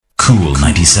Cool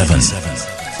 97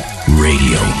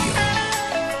 Radio.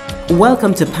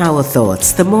 Welcome to Power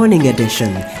Thoughts, the morning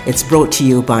edition. It's brought to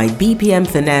you by BPM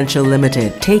Financial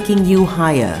Limited, taking you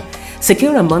higher.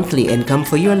 Secure a monthly income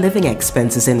for your living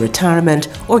expenses in retirement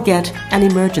or get an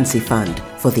emergency fund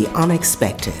for the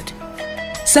unexpected.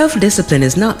 Self-discipline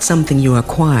is not something you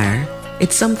acquire,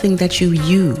 it's something that you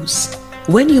use.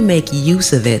 When you make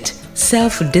use of it,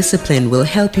 self-discipline will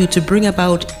help you to bring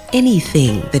about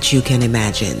anything that you can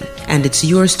imagine, and it's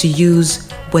yours to use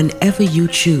whenever you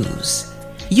choose.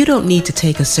 You don't need to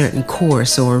take a certain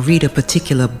course or read a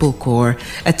particular book or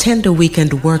attend a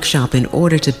weekend workshop in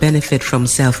order to benefit from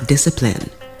self-discipline.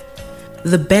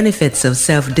 The benefits of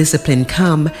self-discipline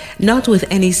come not with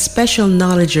any special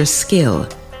knowledge or skill,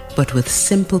 but with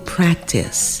simple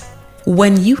practice.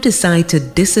 When you decide to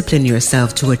discipline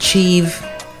yourself to achieve,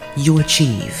 you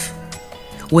achieve.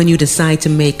 When you decide to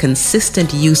make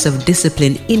consistent use of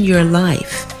discipline in your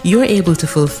life, you're able to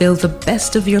fulfill the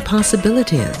best of your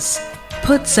possibilities.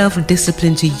 Put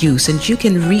self-discipline to use and you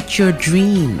can reach your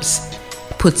dreams.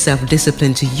 Put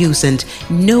self-discipline to use and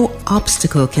no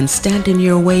obstacle can stand in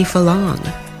your way for long.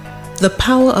 The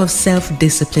power of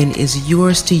self-discipline is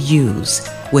yours to use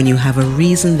when you have a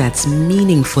reason that's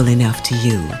meaningful enough to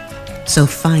you. So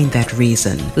find that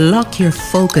reason, lock your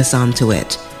focus onto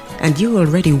it, and you're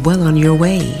already well on your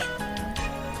way.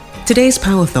 Today's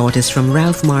Power Thought is from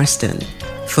Ralph Marston.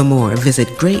 For more, visit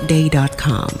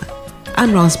greatday.com.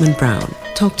 I'm Rosamond Brown.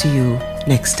 Talk to you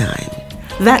next time.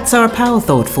 That's our Power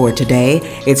Thought for today.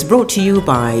 It's brought to you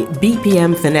by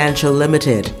BPM Financial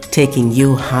Limited, taking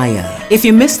you higher. If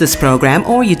you missed this program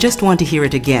or you just want to hear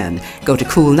it again, go to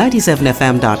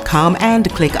cool97fm.com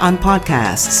and click on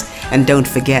podcasts. And don't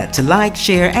forget to like,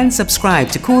 share, and subscribe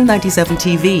to Cool 97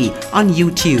 TV on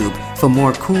YouTube for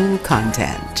more cool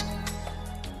content.